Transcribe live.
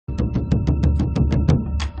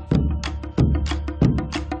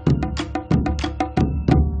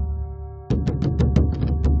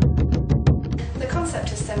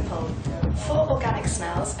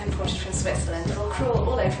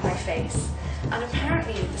face, and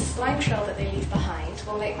apparently the slime trail that they leave behind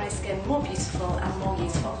will make my skin more beautiful and more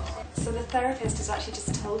youthful. So the therapist has actually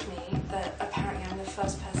just told me that apparently I'm the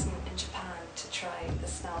first person in Japan to try the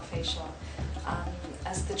Snail facial,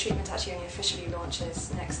 as the treatment actually only officially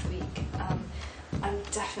launches next week. I'm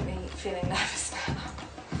definitely feeling nervous now.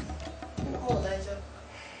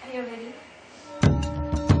 Are you ready?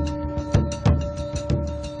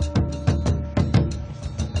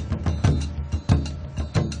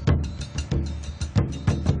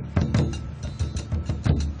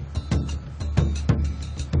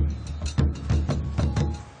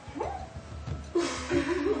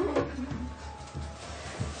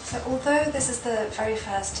 So although this is the very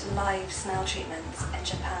first live snail treatment in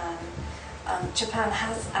Japan, Japan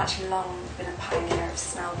has actually long been a pioneer of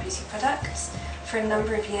snail beauty products. For a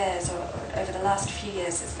number of years, or over the last few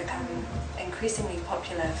years, it's become increasingly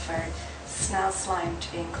popular for snail slime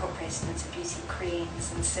to be incorporated into beauty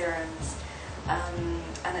creams and serums,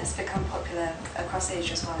 and it's become popular across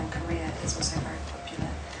Asia as well. In Korea it's also very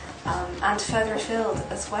popular. And further afield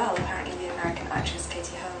as well, apparently the American actress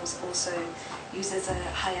Katie Holmes also uses a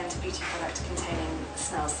high-end beauty product containing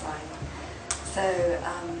snail slime. So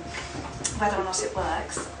whether or not it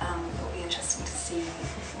works, it will be interesting to see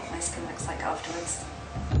what my skin looks like afterwards.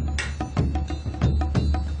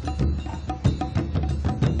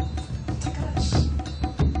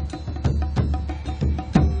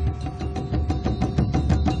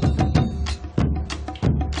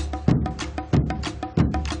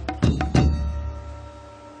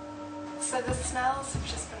 So the snails have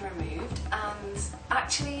just been removed, and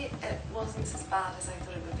actually it wasn't as bad as I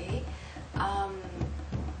thought it would be.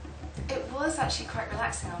 It was actually quite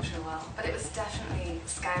relaxing after a while, but it was definitely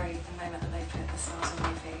scary the moment that they put the snails on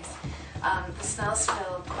my face. The snails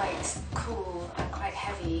feel quite cool and quite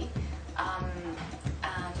heavy,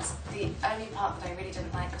 and the only part that I really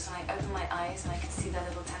didn't like was when I opened my eyes and I could see their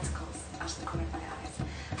little tentacles out of the corner of my eyes.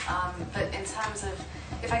 But in terms of,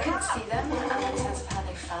 if I couldn't see them, and in terms of how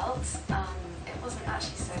they felt,